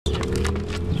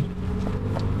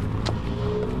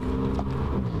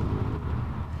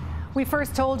We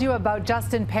first told you about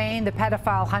Justin Payne, the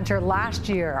pedophile hunter, last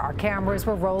year. Our cameras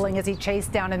were rolling as he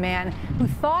chased down a man who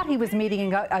thought he was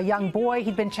meeting a young boy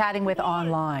he'd been chatting with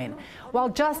online. While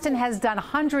Justin has done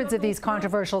hundreds of these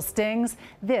controversial stings,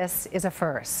 this is a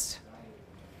first.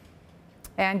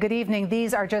 And good evening.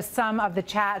 These are just some of the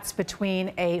chats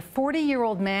between a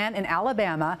 40-year-old man in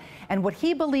Alabama and what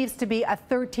he believes to be a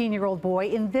 13-year-old boy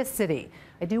in this city.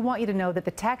 I do want you to know that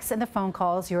the texts and the phone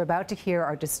calls you're about to hear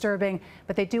are disturbing,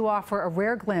 but they do offer a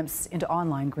rare glimpse into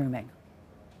online grooming.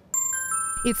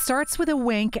 It starts with a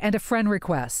wink and a friend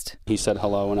request. He said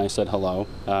hello and I said hello.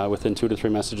 Within 2 to 3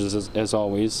 messages, as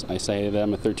always, I say that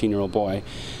I'm a 13-year-old boy,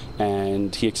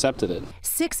 and he accepted it.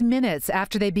 6 minutes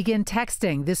after they begin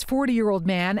texting, this 40-year-old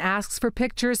man asks for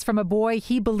pictures from a boy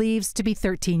he believes to be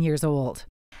 13 years old.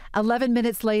 11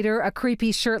 minutes later, a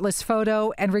creepy shirtless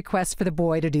photo and requests for the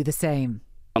boy to do the same.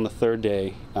 On the third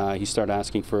day, he started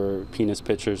asking for penis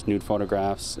pictures, nude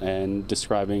photographs, and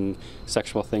describing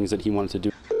sexual things that he wanted to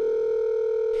do.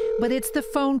 But it's the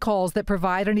phone calls that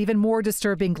provide an even more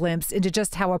disturbing glimpse into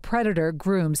just how a predator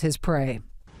grooms his prey.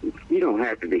 You don't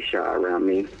have to be shy around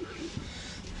me.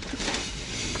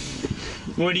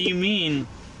 What do you mean?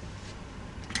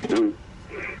 You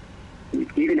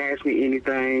can ask me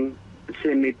anything,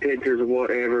 send me pictures of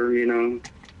whatever, you know.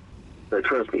 But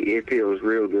trust me, it feels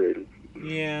real good.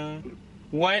 Yeah.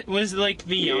 What was like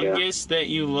the youngest that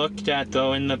you looked at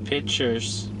though in the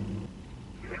pictures?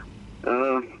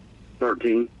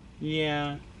 13.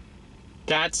 Yeah.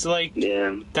 That's like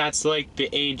that's like the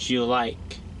age you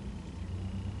like.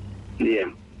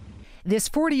 Yeah. This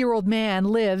 40-year-old man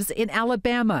lives in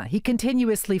Alabama. He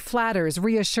continuously flatters,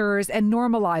 reassures, and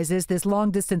normalizes this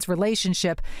long-distance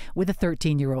relationship with a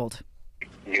 13-year-old.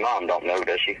 Your mom don't know,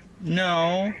 does she?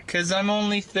 No, because I'm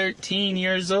only 13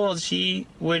 years old. She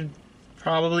would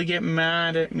probably get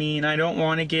mad at me, and I don't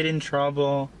want to get in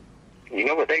trouble. You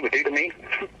know what they would do to me?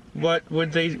 What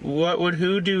would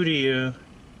who do to you?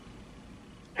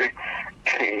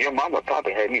 Your mom would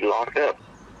probably have me locked up.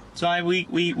 So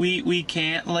we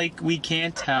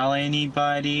can't tell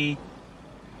anybody.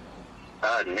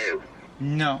 No.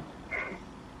 No.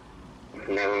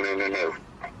 No.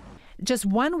 Just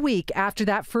 1 week after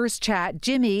that first chat,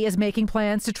 Jimmy is making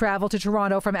plans to travel to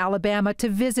Toronto from Alabama to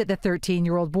visit the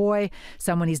 13-year-old boy,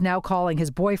 someone he's now calling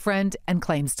his boyfriend and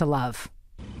claims to love.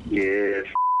 Yes,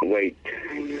 wait.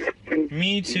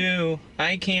 Me too.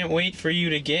 I can't wait for you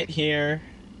to get here.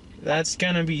 That's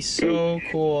gonna be so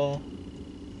cool.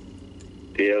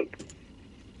 Yep.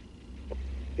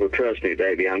 Well, trust me,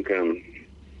 baby, I'm coming.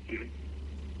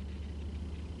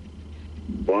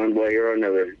 One way or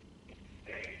another.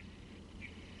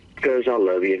 Because I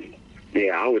love you.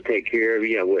 Yeah, I would take care of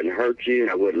you. I wouldn't hurt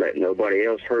you. I wouldn't let nobody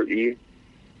else hurt you.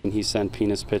 And he sent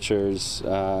penis pictures.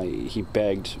 He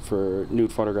begged for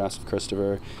nude photographs of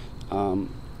Christopher.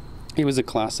 He was a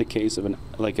classic case of a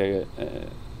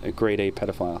grade A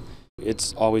pedophile.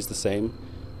 It's always the same.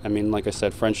 I mean, like I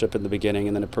said, friendship in the beginning,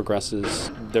 and then it progresses.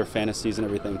 Their fantasies and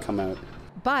everything come out.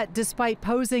 But despite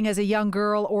posing as a young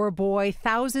girl or a boy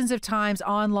thousands of times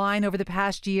online over the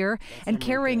past year and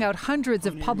carrying out hundreds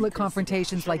of public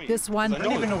confrontations like this one, I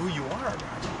don't even know who you are.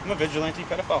 I'm a vigilante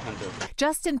pedophile hunter.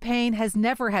 Justin Payne has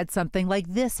never had something like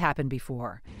this happen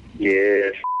before.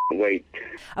 Yes, wait.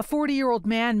 A 40-year-old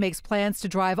man makes plans to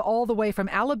drive all the way from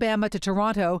Alabama to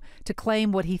Toronto to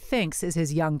claim what he thinks is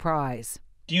his young prize.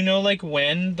 Do you know like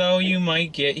when though you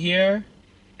might get here?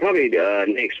 Probably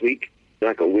next week,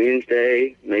 like a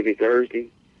Wednesday, maybe Thursday.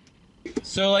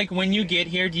 So like when you get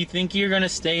here, do you think you're gonna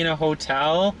stay in a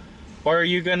hotel, or are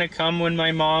you gonna come when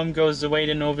my mom goes away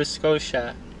to Nova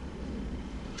Scotia?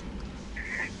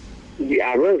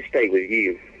 Yeah, I'd rather stay with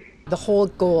you. The whole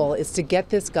goal is to get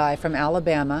this guy from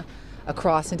Alabama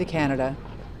across into Canada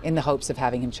in the hopes of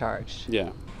having him charged.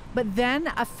 Yeah. But then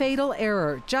a fatal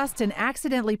error. Justin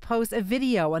accidentally posts a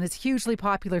video on his hugely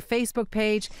popular Facebook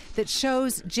page that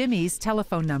shows Jimmy's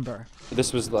telephone number.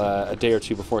 This was a day or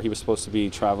two before he was supposed to be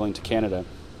traveling to Canada.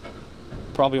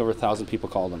 Probably over 1,000 people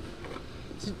called him.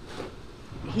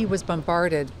 He was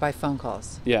bombarded by phone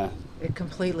calls. Yeah. It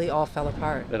completely all fell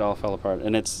apart. It all fell apart,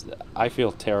 and I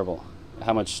feel terrible.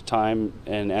 How much time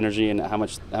and energy and how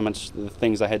much the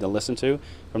things I had to listen to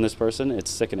from this person,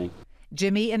 it's sickening.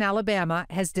 Jimmy in Alabama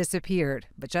has disappeared,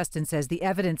 but Justin says the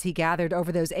evidence he gathered over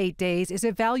those 8 days is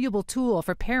a valuable tool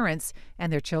for parents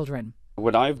and their children.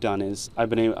 What I've done is I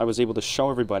was able to show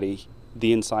everybody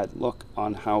the inside look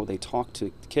on how they talk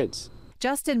to kids.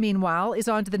 Justin, meanwhile, is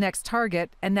on to the next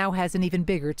target and now has an even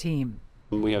bigger team.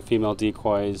 We have female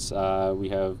decoys, we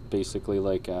have basically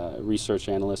like research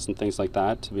analysts and things like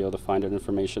that to be able to find out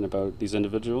information about these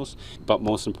individuals. But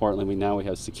most importantly, we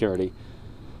have security.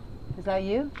 Is that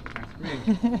you?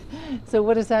 So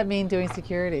what does that mean, doing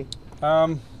security?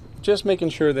 Just making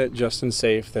sure that Justin's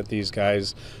safe, that these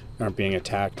guys aren't being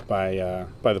attacked by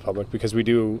the public, because we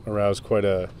do arouse quite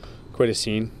a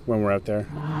scene when we're out there.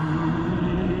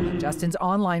 Justin's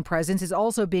online presence is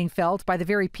also being felt by the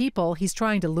very people he's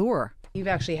trying to lure. You've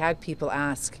actually had people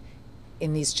ask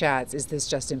in these chats, is this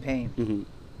Justin Payne? Mm-hmm.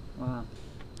 Wow.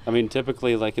 I mean,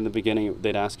 typically, like in the beginning,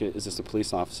 they'd ask, is this a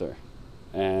police officer?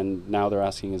 And now they're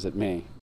asking, is it me?